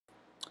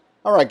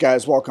All right,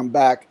 guys, welcome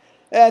back.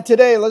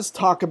 Today, let's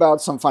talk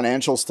about some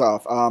financial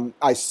stuff.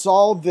 I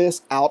saw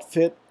this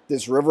outfit,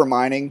 this river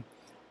mining,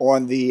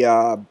 on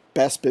the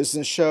Best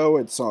Business Show.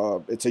 It's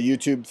a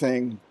YouTube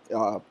thing.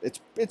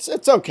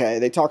 It's okay.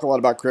 They talk a lot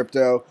about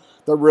crypto.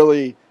 They're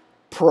really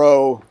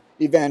pro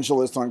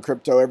evangelist on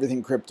crypto,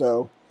 everything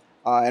crypto,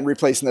 and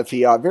replacing the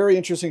fiat. Very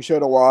interesting show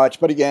to watch.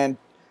 But again,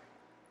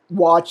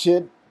 watch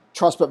it,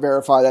 trust but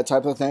verify, that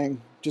type of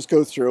thing. Just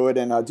go through it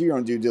and do your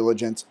own due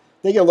diligence.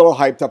 They get a little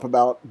hyped up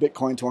about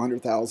Bitcoin to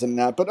 100,000 and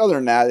that, but other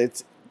than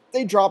that,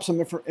 they drop some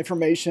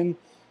information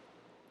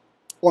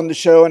on the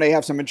show, and they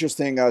have some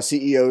interesting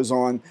CEOs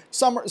on.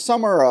 Some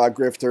are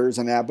grifters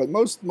and that, but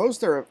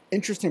most are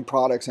interesting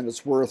products, and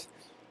it's worth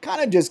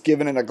kind of just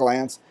giving it a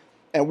glance.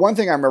 And one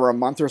thing I remember a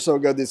month or so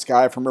ago, this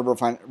guy from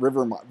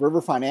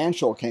River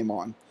Financial came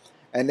on,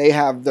 and they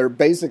have their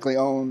basically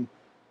own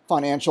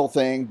financial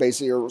thing,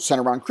 basically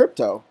centered around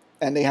crypto,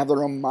 and they have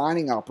their own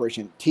mining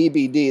operation.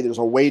 TBD, there's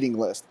a waiting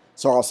list.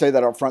 So I'll say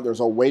that up front,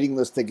 there's a waiting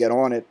list to get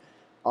on it.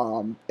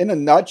 In a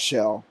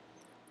nutshell,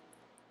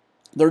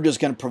 they're just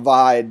going to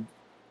provide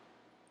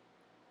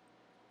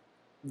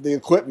the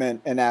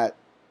equipment and that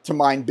to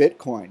mine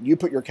Bitcoin. You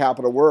put your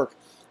capital to work.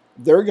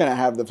 They're going to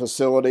have the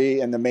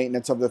facility and the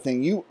maintenance of the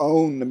thing. You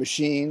own the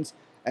machines,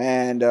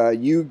 and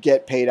you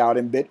get paid out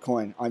in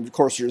Bitcoin. Of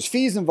course, there's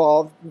fees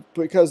involved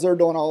because they're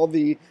doing all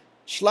the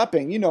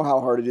schlepping. You know how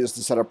hard it is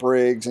to set up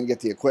rigs and get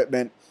the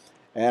equipment.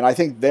 And I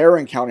think they're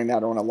encountering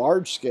that on a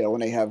large scale,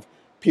 and they have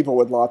people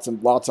with lots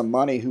of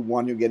money who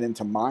want to get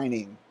into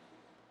mining,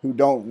 who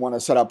don't want to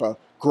set up a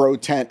grow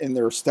tent in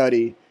their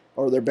study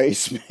or their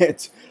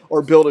basement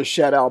or build a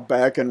shed out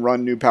back and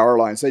run new power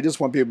lines. They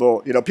just want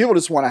people, people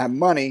just want to have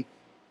money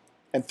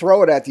and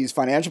throw it at these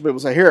financial people.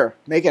 Say, here,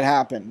 make it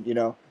happen,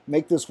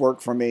 make this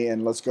work for me,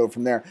 and let's go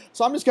from there.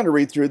 So I'm just going to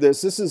read through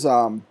this. This is,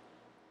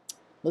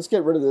 let's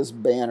get rid of this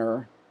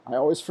banner. I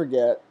always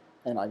forget,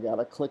 and I got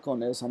to click on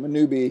this. I'm a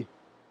newbie.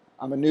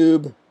 I'm a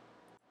noob.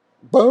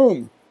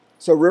 Boom.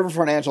 So River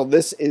Financial,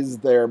 this is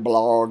their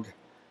blog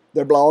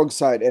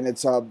site, and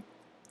it's I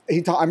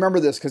remember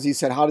this because he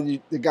said,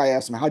 the guy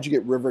asked him, how'd you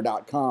get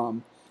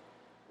river.com?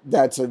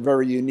 That's a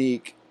very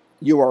unique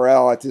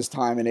URL at this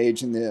time and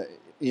age in the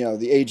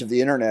age of the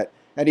internet.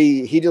 And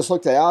he just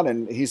looked it out,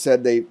 and he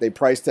said they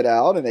priced it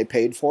out and they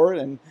paid for it,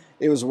 and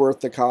it was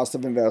worth the cost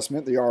of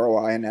investment, the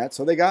ROI in that,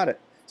 so they got it.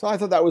 So I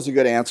thought that was a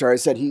good answer. I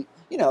said he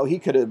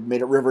could have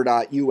made it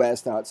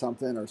river.us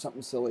something or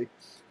something silly,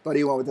 but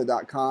he went with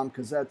the .com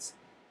because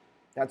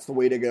that's the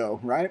way to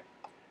go, right?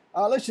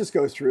 Let's just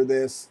go through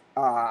this.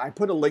 I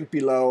put a link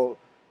below.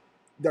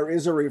 There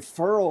is a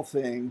referral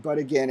thing, but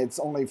again, it's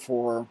only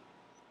for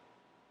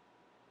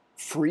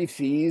free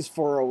fees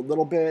for a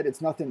little bit.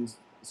 It's nothing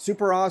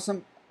super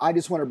awesome. I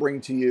just want to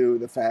bring to you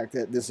the fact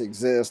that this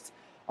exists.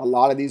 A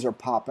lot of these are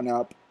popping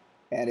up,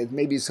 and it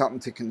may be something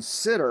to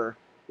consider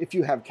if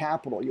you have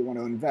capital you want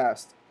to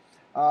invest.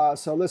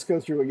 So let's go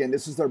through again.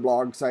 This is their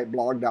blog site,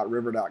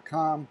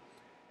 blog.river.com.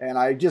 And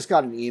I just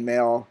got an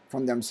email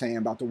from them saying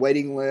about the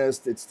waiting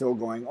list. It's still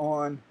going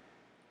on.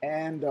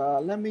 And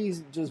let me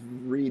just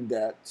read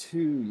that to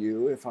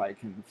you if I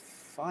can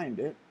find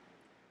it.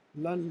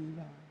 La, la,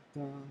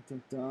 da, da,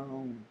 da,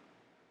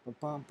 ba,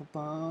 bum, ba,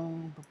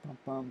 bum, ba, bum,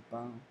 bum,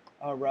 bum.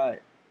 All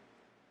right.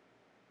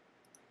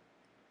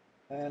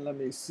 And let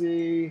me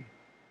see.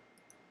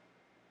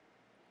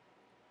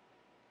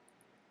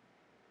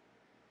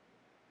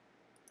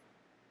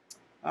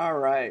 All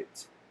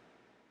right.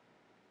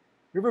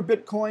 River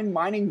Bitcoin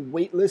mining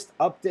waitlist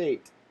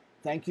update.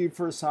 Thank you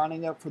for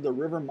signing up for the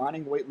River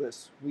mining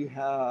waitlist. We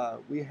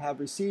have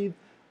received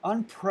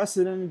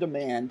unprecedented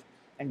demand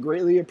and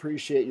greatly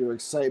appreciate your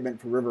excitement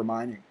for River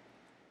mining.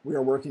 We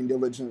are working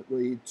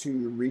diligently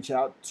to reach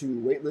out to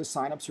waitlist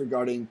signups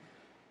regarding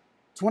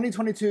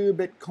 2022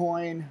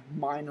 Bitcoin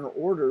miner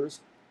orders.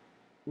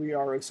 We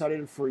are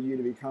excited for you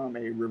to become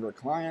a River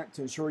client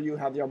to ensure you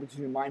have the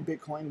opportunity to mine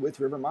Bitcoin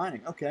with River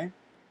mining. Okay.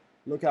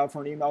 Look out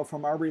for an email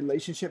from our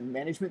relationship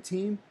management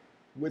team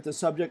with the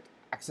subject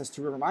access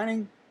to River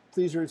mining.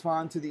 Please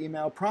respond to the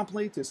email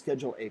promptly to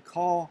schedule a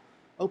call.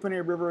 Open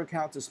a River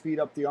account to speed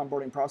up the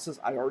onboarding process.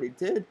 I already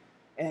did.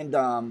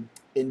 And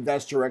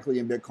invest directly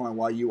in Bitcoin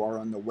while you are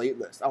on the wait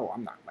list. Oh,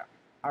 I'm not.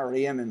 I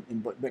already am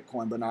in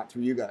Bitcoin, but not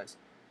through you guys.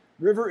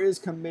 River is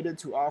committed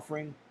to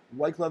offering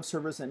white glove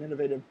service and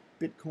innovative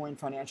Bitcoin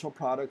financial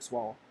products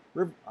while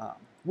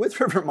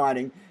with River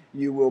mining,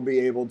 you will be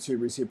able to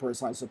receive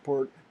personalized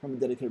support from a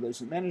dedicated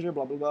relationship manager,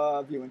 blah, blah,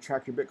 blah. View and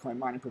track your Bitcoin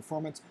mining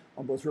performance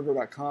on both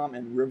River.com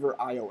and River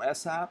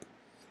iOS app.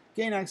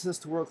 Gain access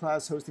to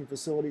world-class hosting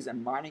facilities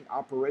and mining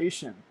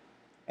operation.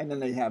 And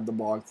then they have the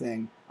blog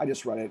thing. I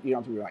just read it. You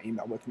don't have to read my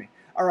email with me.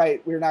 All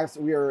right, we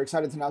are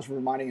excited to announce River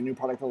mining, a new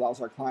product that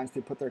allows our clients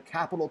to put their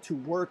capital to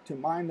work to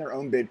mine their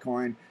own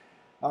Bitcoin.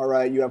 All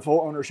right, you have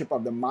full ownership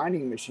of the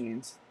mining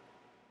machines,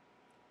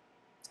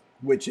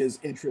 which is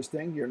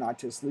interesting. You're not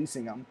just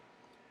leasing them.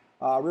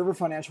 River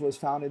Financial was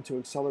founded to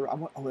accelerate.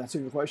 Oh, that's a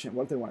good question.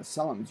 What if they want to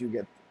sell them?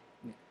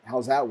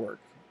 How's that work?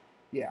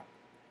 Yeah.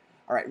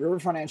 All right. River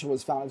Financial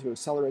was founded to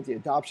accelerate the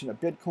adoption of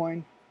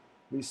Bitcoin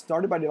We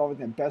started by developing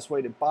the best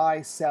way to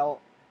buy,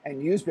 sell,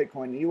 and use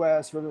Bitcoin in the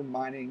US. River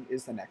mining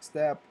is the next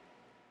step.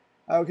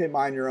 Okay,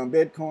 mine your own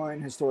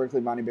Bitcoin.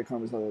 Historically, mining Bitcoin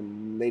was the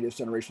latest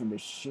generation of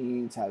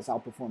machines, has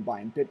outperformed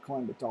buying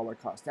Bitcoin with dollar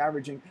cost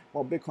averaging.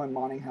 While Bitcoin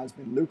mining has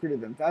been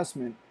lucrative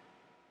investment,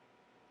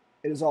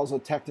 it is also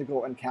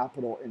technical and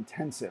capital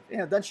intensive.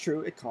 Yeah, that's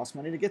true. It costs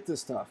money to get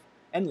this stuff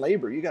and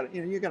labor. You got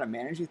to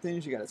manage these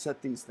things. You got to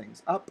set these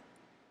things up.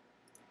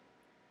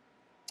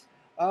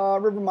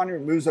 River mining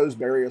removes those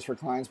barriers for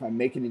clients by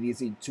making it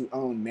easy to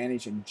own,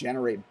 manage, and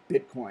generate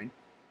Bitcoin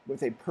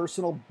with a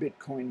personal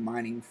Bitcoin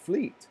mining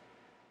fleet.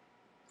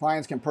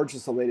 Clients can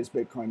purchase the latest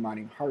Bitcoin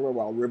mining hardware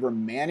while River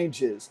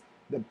manages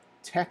the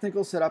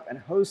technical setup and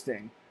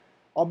hosting.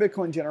 All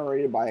Bitcoin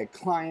generated by a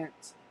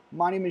client's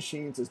mining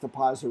machines is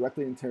deposited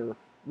directly into your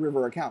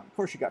River account. Of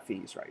course, you got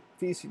fees, right?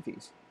 Fees.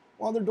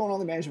 Well, they're doing all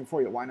the management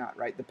for you. Why not,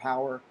 right? The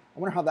power. I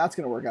wonder how that's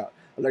going to work out.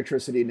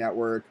 Electricity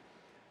network,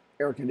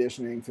 air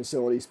conditioning,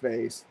 facility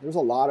space. There's a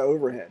lot of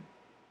overhead.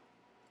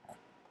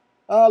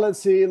 Let's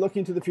see,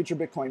 looking to the future of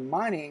Bitcoin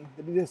mining,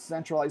 the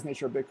decentralized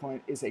nature of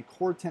Bitcoin is a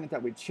core tenet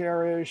that we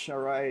cherish, all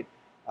right?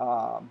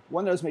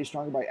 One that is made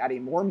stronger by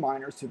adding more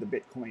miners to the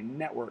Bitcoin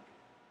network.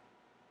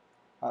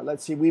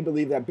 Let's see, we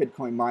believe that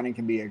Bitcoin mining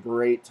can be a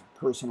great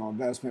personal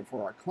investment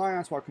for our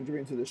clients while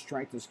contributing to the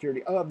strength and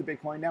security of the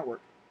Bitcoin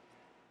network.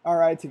 All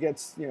right, to get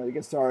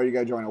started, you got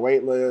to join a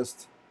wait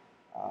list.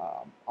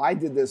 I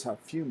did this a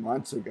few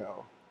months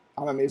ago.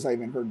 I'm amazed I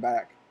even heard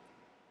back.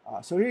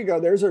 So here you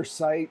go, there's our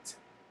site.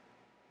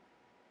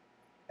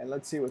 And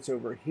let's see what's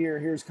over here.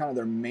 Here's kind of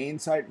their main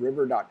site,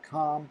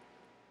 river.com/mining.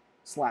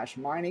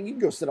 You can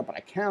go set up an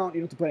account.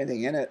 You don't have to put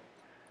anything in it.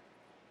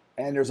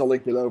 And there's a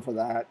link below for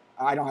that.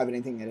 I don't have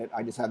anything in it.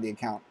 I just have the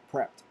account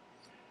prepped.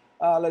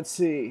 Let's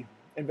see.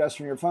 Invest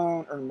from your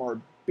phone, earn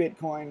more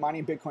Bitcoin.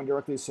 Mining Bitcoin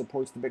directly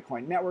supports the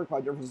Bitcoin network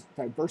by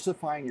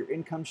diversifying your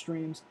income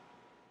streams.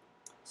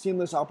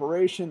 Seamless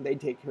operation. They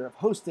take care of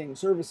hosting,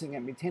 servicing,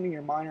 and maintaining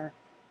your miner.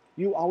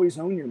 You always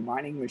own your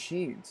mining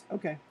machines.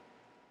 Okay.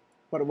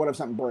 But what if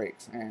something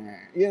breaks?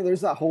 Yeah,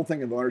 there's that whole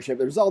thing of ownership.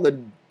 There's all the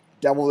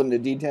devil in the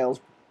details.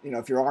 You know,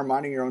 if you are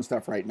mining your own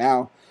stuff right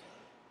now,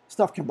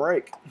 stuff can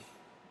break.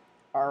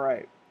 All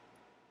right.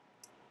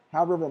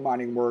 How River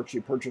mining works,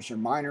 you purchase your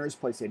miners,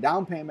 place a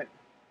down payment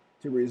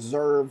to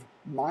reserve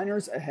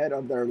miners ahead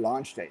of their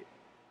launch date.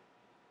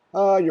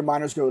 Your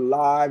miners go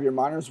live. Your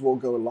miners will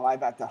go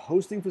live at the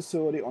hosting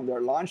facility on their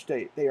launch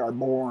date. They are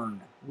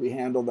born. We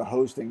handle the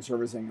hosting,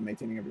 servicing, and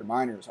maintaining of your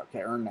miners.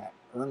 Okay, earn that,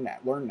 learn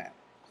that.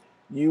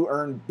 You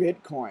earn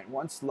Bitcoin.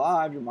 Once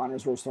live, your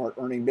miners will start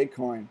earning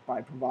Bitcoin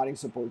by providing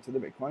support to the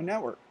Bitcoin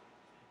network.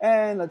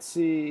 And let's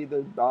see,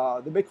 the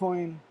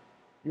Bitcoin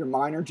your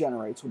miner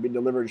generates will be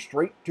delivered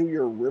straight to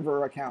your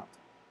River account.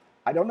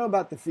 I don't know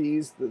about the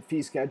fees, the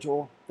fee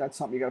schedule. That's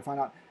something you got to find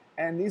out.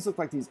 And these look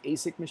like these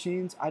ASIC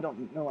machines. I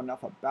don't know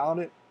enough about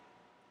it.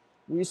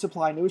 We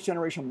supply newest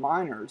generation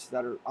miners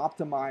that are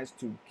optimized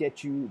to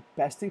get you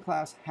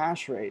best-in-class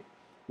hash rate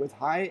with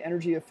high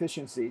energy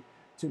efficiency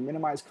to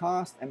minimize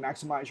cost and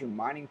maximize your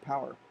mining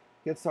power.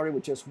 Get started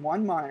with just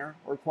one miner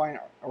or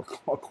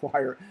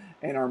acquire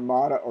an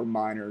armada or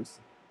miners.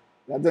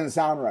 That didn't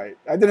sound right.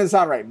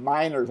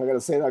 Miners, I got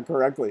to say that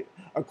correctly.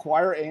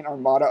 Acquire an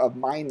armada of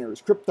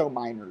miners, crypto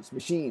miners,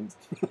 machines.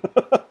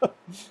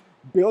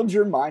 Build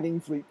your mining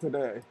fleet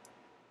today.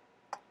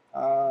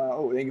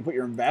 Then you can put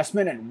your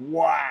investment in.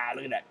 Wow,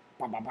 look at that.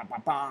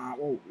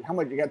 Oh, how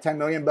much? You got 10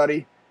 million,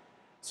 buddy?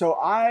 So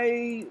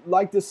I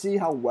like to see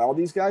how well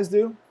these guys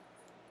do.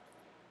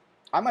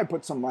 I might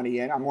put some money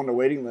in. I'm on the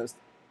waiting list.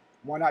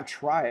 Why not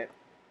try it?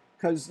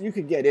 Because you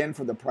could get in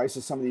for the price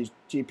of some of these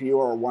GPU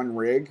or one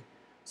rig.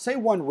 Say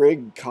one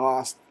rig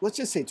cost, let's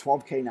just say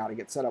 $12K now to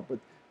get set up with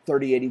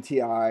 3080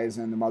 Ti's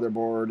and the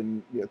motherboard,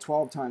 and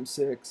 12 times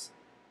 6.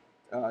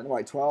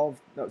 No, 12.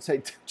 No,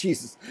 say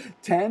Jesus,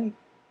 10,000.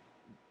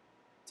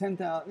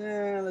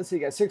 Let's see,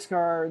 you got 6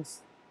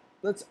 cards.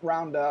 Let's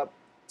round up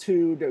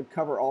 2 to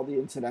cover all the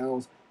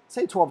incidentals.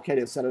 Say 12K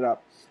to set it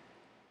up.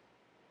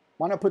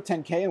 Why not put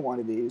 10K in one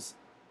of these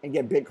and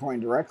get Bitcoin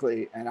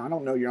directly? And I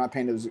don't know, you're not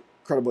paying those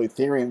incredible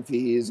Ethereum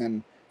fees,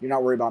 and you're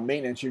not worried about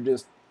maintenance. You're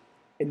just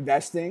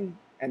investing,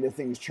 and the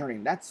thing's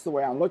churning. That's the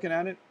way I'm looking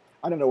at it.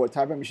 I don't know what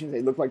type of machines.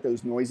 They look like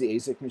those noisy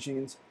ASIC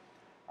machines,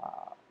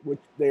 which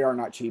they are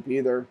not cheap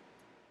either.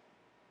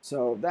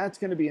 So that's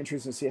going to be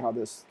interesting to see how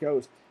this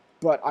goes.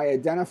 But I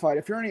identified,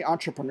 if you're any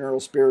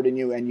entrepreneurial spirit in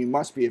you, and you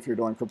must be if you're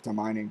doing crypto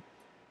mining,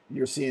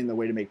 you're seeing the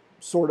way to make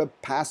sort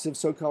of passive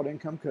so-called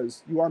income,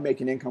 because you are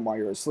making income while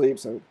you're asleep.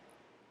 So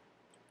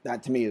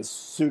that to me is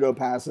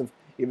pseudo-passive,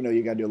 even though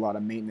you got to do a lot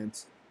of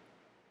maintenance.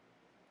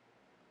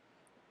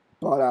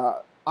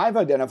 But I've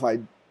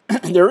identified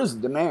there is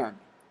demand.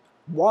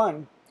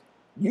 One,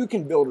 you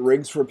can build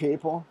rigs for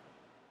people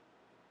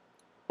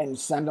and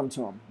send them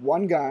to them.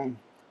 One guy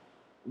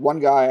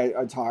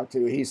I talked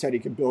to, he said he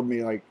could build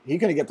me, like, he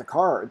couldn't get the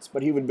cards,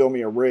 but he would build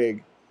me a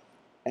rig.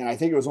 And I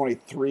think it was only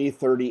 3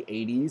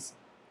 3080s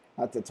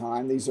at the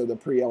time. These are the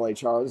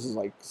pre-LHR. This is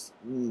like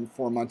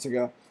 4 months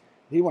ago.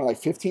 He wanted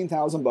like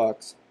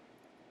 $15,000.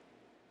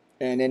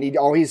 And then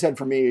all he said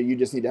for me, you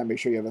just need to make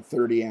sure you have a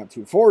 30 amp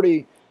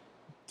 240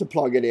 to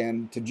plug it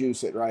in to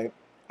juice it, right?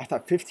 I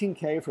thought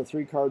 15K for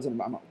 3 cards,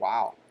 and I'm like,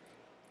 wow.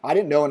 I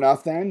didn't know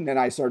enough then. Then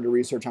I started to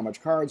research how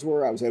much cards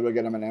were. I was able to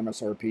get them an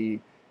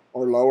MSRP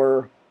or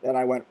lower. Then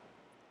I went,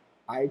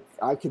 I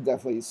could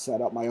definitely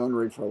set up my own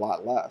rig for a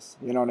lot less.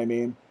 You know what I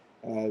mean?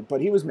 But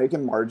he was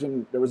making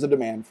margin. There was a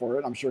demand for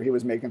it. I'm sure he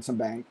was making some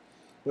bank.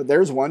 But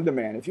there's one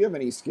demand. If you have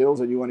any skills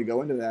and you want to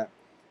go into that,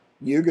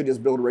 you could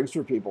just build rigs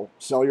for people,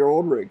 sell your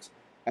old rigs,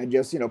 and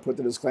just, put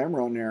the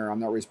disclaimer on there. I'm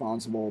not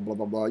responsible, blah,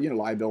 blah, blah.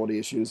 Liability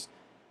issues.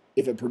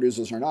 If it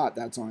produces or not,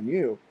 that's on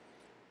you.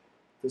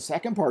 The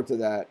second part to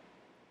that,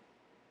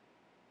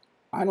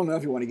 I don't know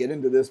if you want to get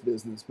into this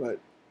business, but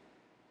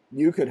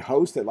you could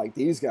host it like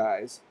these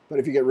guys. But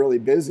if you get really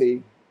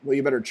busy, well,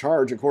 you better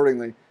charge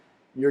accordingly.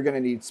 You're going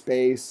to need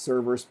space,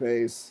 server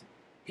space,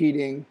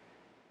 heating,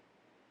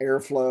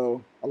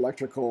 airflow,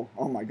 electrical.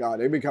 Oh my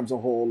God, it becomes a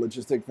whole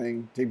logistic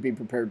thing to be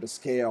prepared to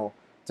scale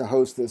to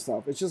host this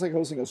stuff. It's just like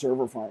hosting a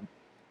server farm.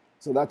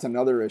 So that's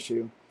another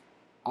issue.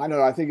 I don't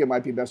know. I think it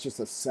might be best just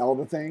to sell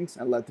the things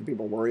and let the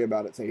people worry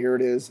about it. Say, here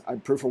it is. I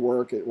have proof of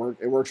work. It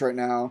works right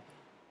now.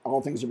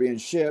 All things are being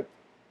shipped.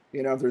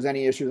 If there's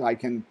any issues, I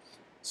can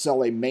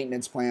sell a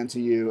maintenance plan to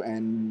you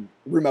and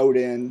remote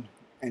in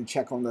and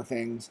check on the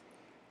things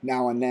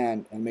now and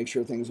then and make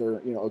sure things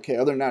are, okay.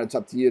 Other than that, it's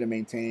up to you to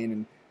maintain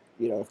and,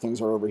 if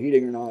things are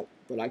overheating or not.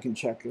 But I can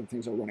check if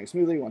things are running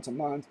smoothly once a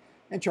month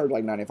and charge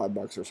like $95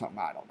 or something.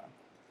 I don't know.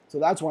 So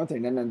that's one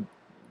thing. And then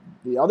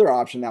the other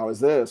option now is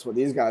this, what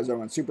these guys are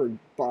doing, super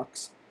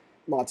bucks,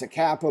 lots of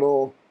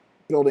capital,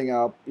 building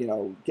up,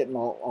 getting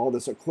all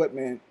this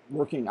equipment,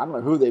 working. I don't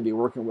know who they'd be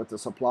working with, the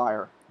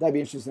supplier. That'd be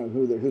interesting to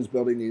know who's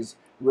building these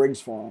rigs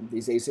for them,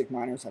 these ASIC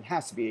miners. It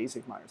has to be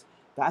ASIC miners.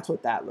 That's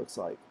what that looks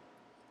like.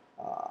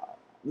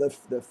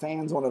 The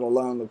fans on it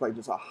alone look like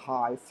just a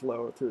high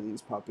flow through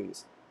these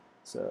puppies.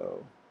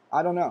 So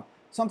I don't know.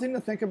 Something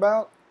to think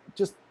about.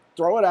 Just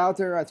throw it out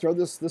there. I throw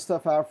this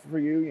stuff out for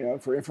you,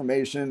 for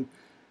information.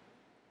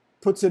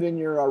 Puts it in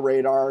your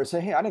radar.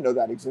 Say, hey, I didn't know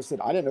that existed.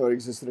 I didn't know it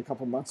existed a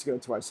couple months ago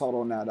until I saw it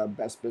on that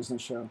Best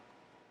Business show.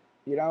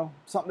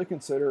 Something to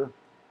consider.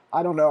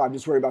 I don't know. I'm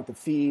just worried about the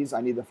fees.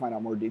 I need to find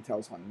out more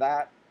details on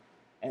that.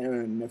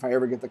 And if I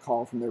ever get the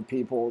call from their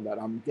people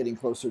that I'm getting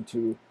closer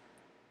to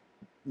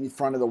the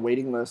front of the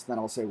waiting list, then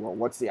I'll say, well,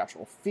 what's the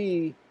actual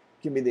fee?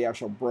 Give me the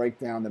actual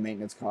breakdown, the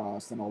maintenance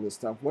cost, and all this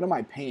stuff. What am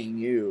I paying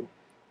you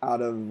out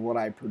of what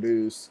I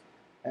produce?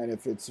 And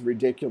if it's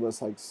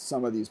ridiculous, like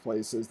some of these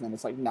places, then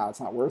it's like, no,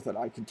 it's not worth it.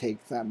 I could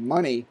take that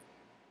money,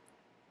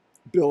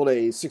 build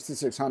a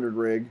 6600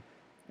 rig,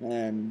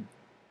 and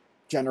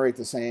generate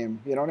the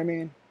same, you know what I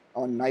mean,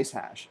 on nice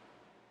hash.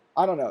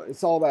 I don't know.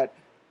 It's all that.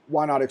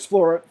 Why not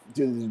explore it,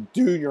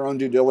 do your own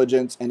due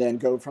diligence, and then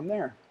go from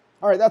there.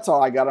 All right, that's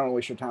all I got. I don't want to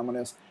waste your time on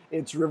this.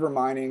 It's river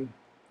mining.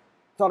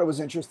 Thought it was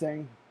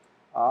interesting.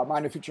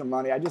 Mine to future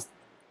money.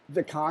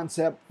 The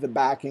concept, the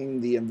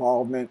backing, the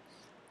involvement,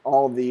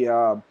 all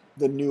the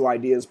new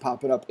ideas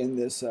popping up in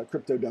this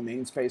crypto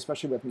domain space,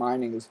 especially with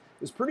mining,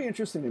 is pretty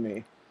interesting to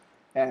me.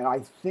 And I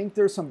think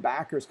there's some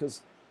backers,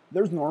 because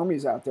there's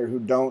normies out there who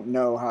don't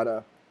know how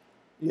to,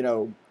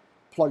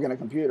 plug in a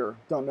computer,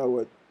 don't know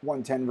what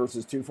 110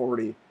 versus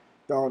 240,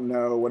 don't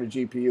know what a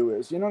GPU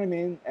is. You know what I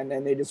mean? And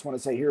then they just want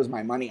to say, here's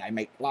my money. I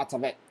make lots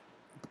of it.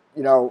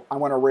 I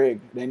want a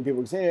rig. Then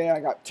people say, hey, I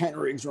got 10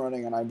 rigs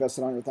running and I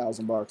invested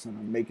 $100,000 and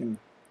I'm making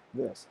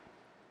this.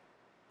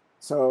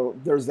 So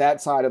there's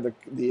that side of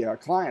the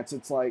clients.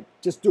 It's like,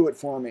 just do it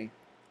for me.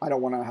 I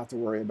don't want to have to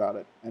worry about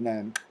it. And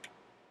then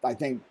I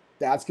think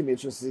that's going to be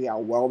interesting to see how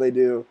well they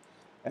do.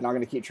 And I'm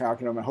going to keep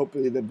tracking them. And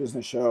hopefully the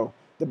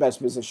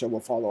Best Business Show will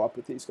follow up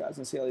with these guys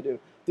and see how they do.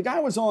 The guy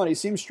was on. He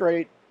seemed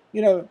straight,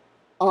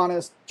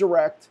 honest,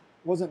 direct.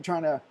 Wasn't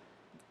trying to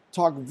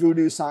talk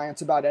voodoo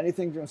science about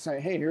anything. Just say,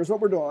 hey, here's what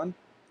we're doing.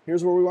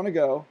 Here's where we want to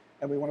go.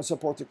 And we want to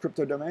support the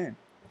crypto domain.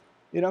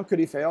 Could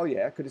he fail?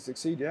 Yeah. Could he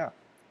succeed? Yeah.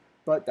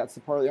 But that's the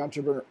part of the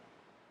entrepreneur.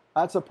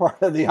 That's a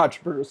part of the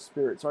entrepreneur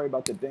spirit. Sorry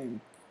about the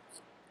ding.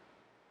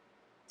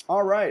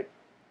 All right.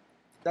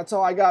 That's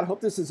all I got.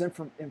 Hope this is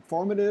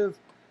informative.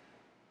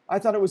 I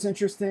thought it was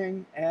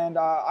interesting. And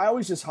I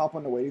always just hop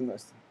on the waiting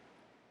list.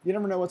 You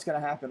never know what's going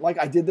to happen. Like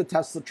I did the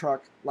Tesla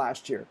truck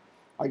last year.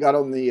 I got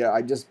on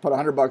I just put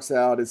 $100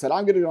 out and said,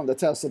 I'm going to go on the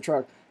Tesla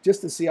truck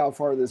just to see how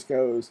far this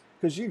goes.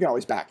 Because you can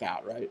always back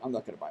out, right? I'm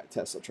not going to buy a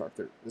Tesla truck.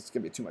 This is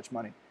going to be too much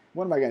money.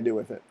 What am I going to do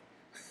with it?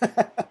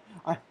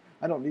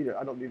 I don't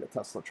need a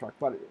Tesla truck,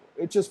 but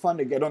it's just fun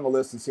to get on the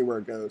list and see where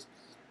it goes.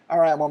 All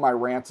right, I'm on my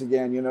rants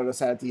again. You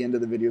notice at the end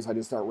of the videos, I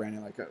just start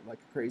ranting like a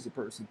crazy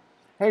person.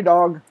 Hey,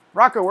 dog.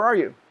 Rocco, where are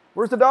you?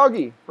 Where's the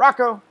doggy?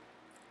 Rocco.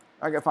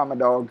 I gotta find my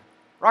dog.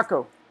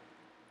 Rocco.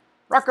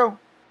 Rocco.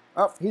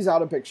 Oh, he's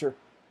out of picture.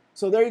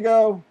 So there you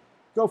go.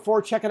 Go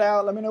forward, check it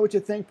out. Let me know what you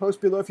think.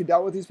 Post below if you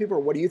dealt with these people, or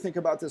what do you think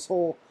about this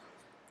whole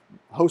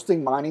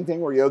hosting mining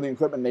thing where you own the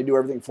equipment and they do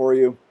everything for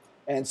you.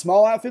 And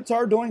small outfits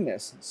are doing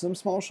this. Some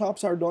small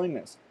shops are doing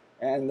this.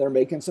 And they're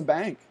making some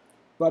bank.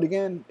 But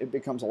again, it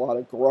becomes a lot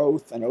of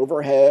growth and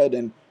overhead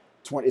and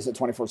Is it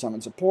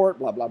 24/7 support?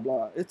 Blah blah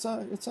blah. It's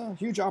a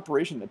huge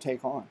operation to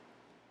take on.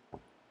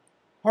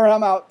 All right,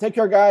 I'm out. Take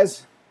care,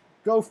 guys.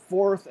 Go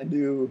forth and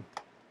do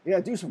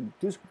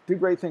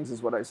great things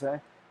is what I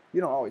say.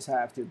 You don't always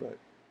have to, but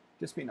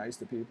just be nice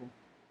to people.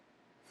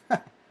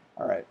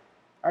 All right,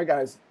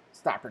 guys.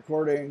 Stop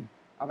recording.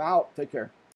 I'm out. Take care.